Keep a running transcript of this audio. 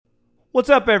What's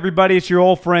up, everybody? It's your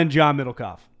old friend, John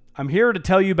Middlecoff. I'm here to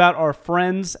tell you about our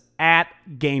friends at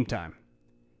Game Time.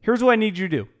 Here's what I need you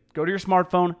to do. Go to your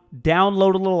smartphone,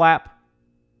 download a little app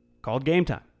called Game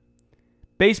Time.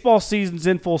 Baseball season's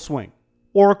in full swing.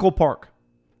 Oracle Park.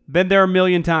 Been there a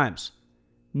million times.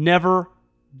 Never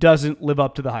doesn't live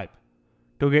up to the hype.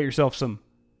 Go get yourself some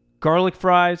garlic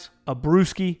fries, a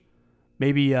brewski,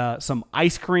 maybe some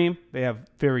ice cream. They have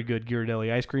very good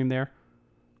Ghirardelli ice cream there.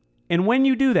 And when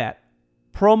you do that,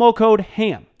 promo code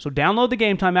HAM. So download the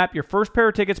Game Time app. Your first pair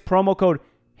of tickets, promo code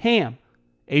HAM,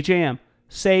 H-A-M,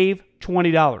 save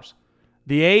 $20.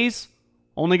 The A's,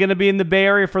 only going to be in the Bay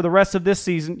Area for the rest of this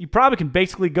season. You probably can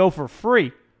basically go for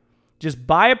free. Just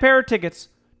buy a pair of tickets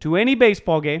to any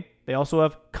baseball game. They also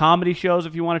have comedy shows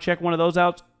if you want to check one of those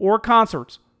out, or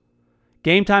concerts.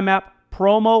 Game Time app,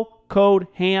 promo code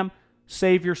HAM,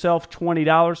 save yourself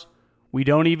 $20. We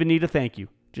don't even need a thank you.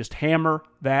 Just hammer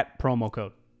that promo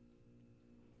code.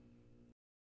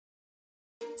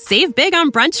 Save big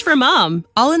on brunch for mom,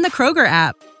 all in the Kroger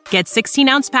app. Get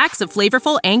 16-ounce packs of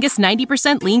flavorful Angus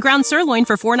 90% lean ground sirloin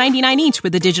for $4.99 each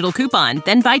with a digital coupon.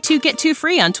 Then buy 2, get 2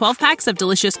 free on 12 packs of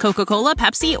delicious Coca-Cola,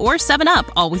 Pepsi, or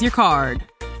 7-Up, all with your card.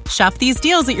 Shop these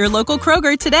deals at your local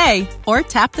Kroger today, or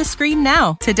tap the screen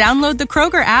now to download the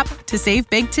Kroger app to save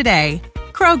big today.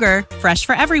 Kroger, fresh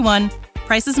for everyone.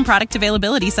 Prices and product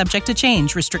availability subject to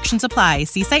change. Restrictions apply.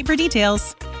 See site for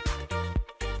details.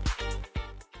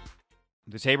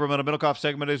 This Haberman and Middlecoff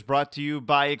segment is brought to you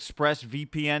by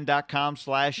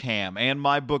ExpressVPN.com/ham and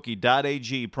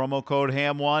MyBookie.ag, promo code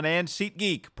HAM1, and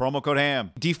SeatGeek, promo code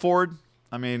HAM. D Ford,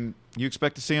 I mean, you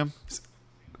expect to see him?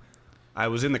 I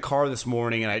was in the car this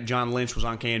morning, and John Lynch was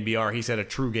on KNBR. He said a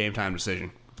true game time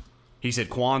decision. He said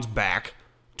Kwan's back.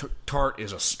 Tart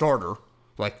is a starter.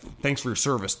 Like, thanks for your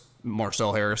service,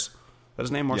 Marcel Harris. Is that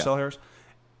his name, Marcel Harris?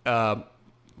 Go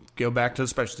back to the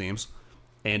special teams.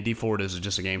 And D Ford is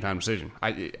just a game-time decision.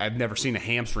 I've never seen a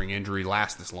hamstring injury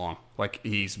last this long. Like,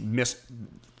 he's missed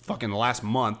fucking the last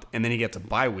month, and then he gets a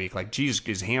bye week. Like, geez,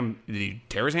 did he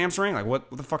tear his hamstring? Like, what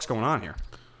the fuck's going on here?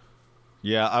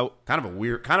 Yeah, kind of a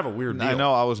weird deal. I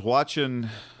know. I was watching.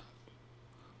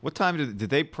 What time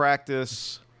did they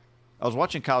practice? I was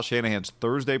watching Kyle Shanahan's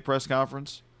Thursday press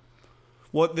conference.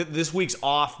 Well, this week's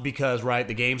off because, right,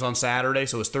 the game's on Saturday,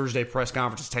 so his Thursday press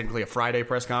conference is technically a Friday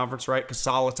press conference, right? Because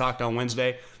Saleh talked on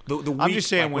Wednesday. The week, I'm just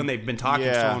saying, like, when they've been talking,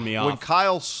 is throwing me off. When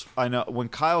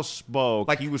Kyle spoke,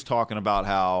 like, he was talking about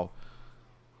how,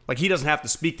 like, he doesn't have to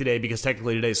speak today because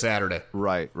technically today's Saturday.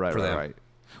 Right.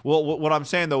 Well, what I'm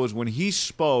saying though is when he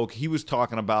spoke, he was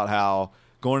talking about how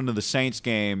going into the Saints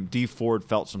game, D Ford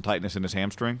felt some tightness in his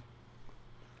hamstring.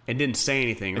 And didn't say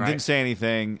anything, right? Didn't say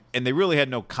anything, and they really had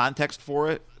no context for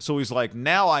it. So he's like,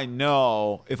 now I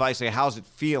know if I say, how's it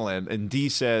feeling? And D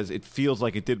says, it feels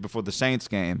like it did before the Saints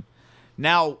game.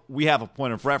 Now we have a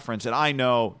point of reference, and I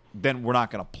know then we're not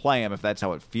going to play him if that's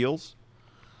how it feels.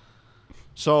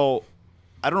 So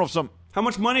I don't know if How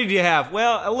much money do you have?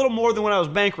 Well, a little more than when I was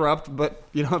bankrupt, but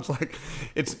it's like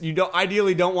you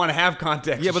ideally don't want to have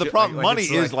context. Yeah, but the problem, money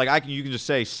is like you can just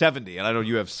say 70, and I know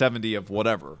you have 70 of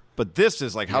whatever. But this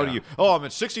is like, how do you? Oh, I'm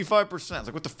at 65%. It's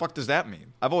like, what the fuck does that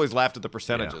mean? I've always laughed at the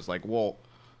percentages. Yeah. Like, well,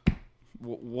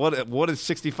 what is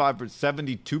 65%,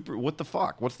 72? What the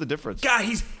fuck? What's the difference? God,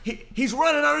 he's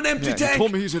running on an empty tank. He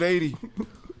told me he's at 80.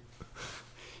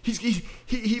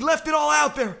 He left it all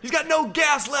out there. He's got no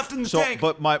gas left in the tank.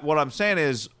 But what I'm saying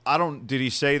is, did he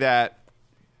say that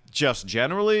just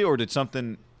generally, or did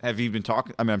something, have he been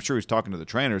talking? I mean, I'm sure he's talking to the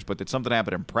trainers, but did something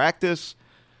happen in practice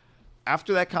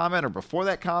after that comment or before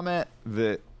that comment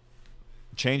that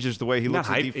changes the way he looks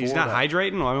at D4? He's not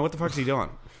hydrating? Well, I mean, what the fuck is he doing?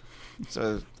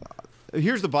 So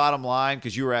here's the bottom line,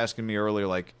 because you were asking me earlier,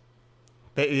 like,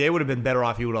 they would have been better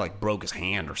off if he would have like broke his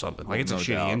hand or something. Like, it's a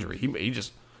shitty injury.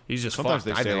 He's just sometimes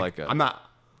fucked, they say like I'm not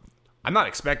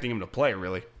expecting him to play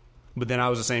really, but then I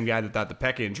was the same guy that thought the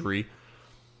pec injury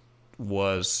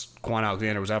was Quan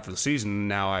Alexander was out for the season. And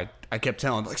now I kept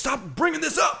telling like, stop bringing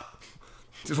this up.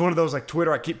 It's one of those like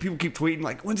Twitter. People keep tweeting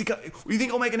like, when's he? You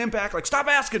think he'll make an impact? Like, stop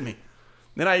asking me.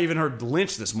 Then I even heard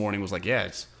Lynch this morning was like, yeah,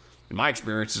 it's in my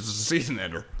experience, it's a season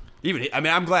ender.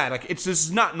 I'm glad. Like, this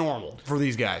is not normal for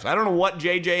these guys. I don't know what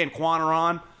JJ and Quan are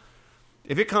on.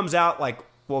 If it comes out like,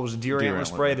 what was it, deer antler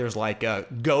spray? There's like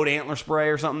goat antler spray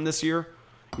or something this year.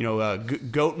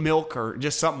 Goat milk or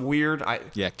just something weird.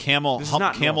 Camel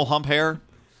hump hair.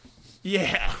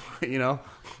 Yeah,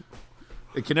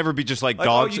 It can never be just like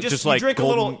dogs, just like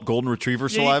golden retriever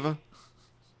saliva.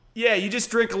 Yeah, you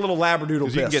just drink a little Labradoodle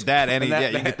piss. You can get that you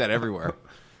can get that everywhere.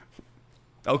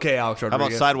 Okay, Alex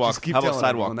Rodriguez. How about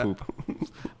sidewalk poop?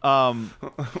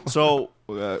 So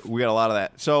we got a lot of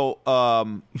that. So,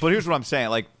 but here's what I'm saying.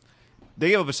 Like, they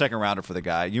gave up a second rounder for the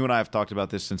guy. You and I have talked about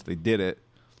this since they did it.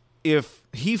 If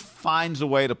he finds a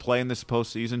way to play in this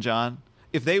postseason, John,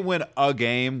 if they win a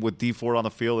game with Dee Ford on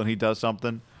the field and he does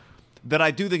something, then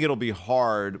I do think it'll be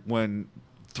hard when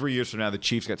 3 years from now the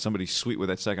Chiefs got somebody sweet with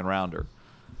that second rounder.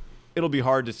 It'll be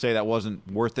hard to say that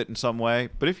wasn't worth it in some way.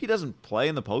 But if he doesn't play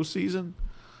in the postseason,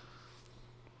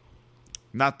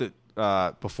 not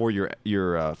that before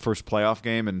your first playoff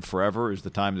game and forever is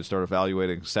the time to start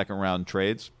evaluating second-round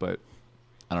trades, but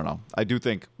I don't know. I do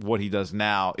think what he does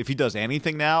now, if he does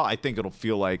anything now, I think it'll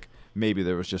feel like maybe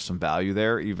there was just some value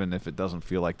there, even if it doesn't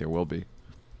feel like there will be,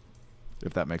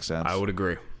 if that makes sense. I would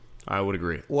agree.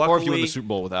 Luckily, or if you win the Super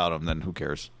Bowl without him, then who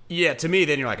cares? Yeah, to me,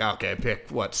 then you're like, okay, pick,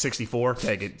 64?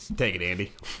 Take it,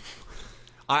 Andy.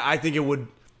 I think it would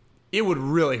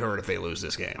really hurt if they lose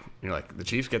this game. You're like, the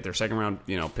Chiefs get their second-round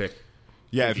pick.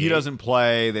 Yeah, if he doesn't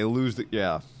play, they lose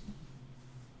yeah.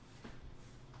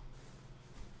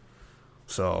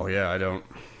 So, yeah, I don't.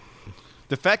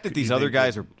 The fact that these other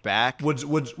guys are back.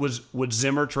 Would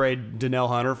Zimmer trade Donnell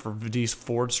Hunter for Dee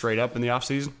Ford straight up in the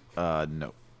offseason?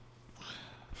 No.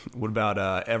 What about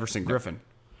Everson Griffin?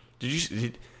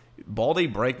 Did Baldy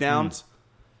breakdowns?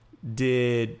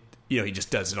 Did he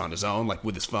just does it on his own, like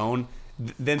with his phone?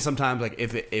 Then sometimes, like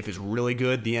if it's really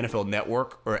good, the NFL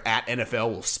Network or at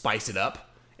NFL will spice it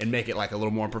up and make it like a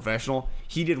little more professional.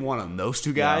 He did one on those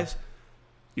two guys. Yeah.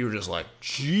 You were just like,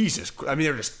 Jesus. I mean,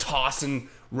 they were just tossing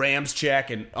Ramczyk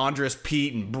and Andres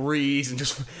Pete and Breeze and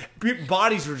just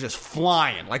bodies were just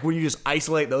flying. Like when you just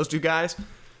isolate those two guys,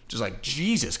 just like,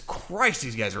 Jesus Christ,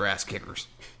 these guys are ass kickers.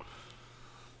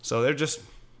 So they're just,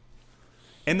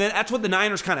 and then that's what the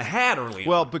Niners kind of had early.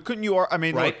 Well, on. But couldn't you? I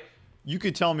mean, right? Look, you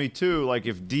could tell me too. Like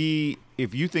if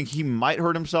you think he might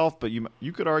hurt himself, but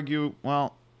you could argue,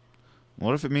 well,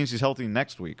 what if it means he's healthy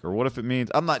next week, or what if it means?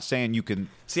 I'm not saying you can.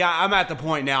 See, I'm at the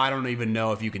point now. I don't even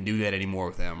know if you can do that anymore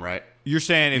with them, right? You're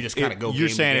saying you just kind of go. You're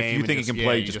saying if you think he can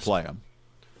play, you just play him.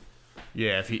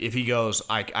 Yeah, if he goes,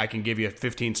 I can give you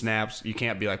 15 snaps. You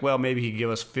can't be like, well, maybe he can give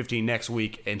us 15 next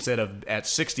week instead of at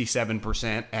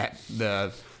 67% at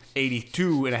the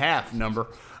 82.5 number.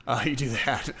 You do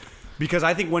that because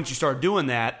I think once you start doing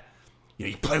that,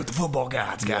 you play with the football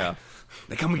gods, guy. Yeah.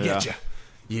 They come and get you.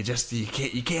 You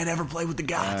can't ever play with the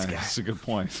gods, guy. That's a good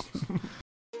point.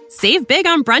 Save big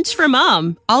on brunch for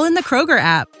mom, all in the Kroger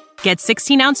app. Get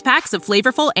 16-ounce packs of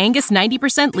flavorful Angus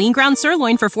 90% lean ground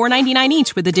sirloin for $4.99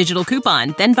 each with a digital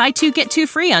coupon. Then buy 2, get 2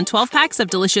 free on 12 packs of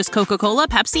delicious Coca-Cola,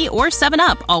 Pepsi, or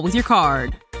 7-Up, all with your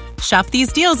card. Shop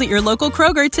these deals at your local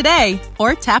Kroger today,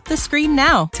 or tap the screen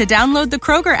now to download the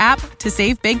Kroger app to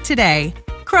save big today.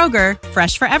 Kroger,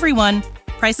 fresh for everyone.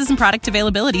 Prices and product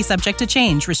availability subject to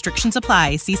change. Restrictions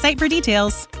apply. See site for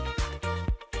details.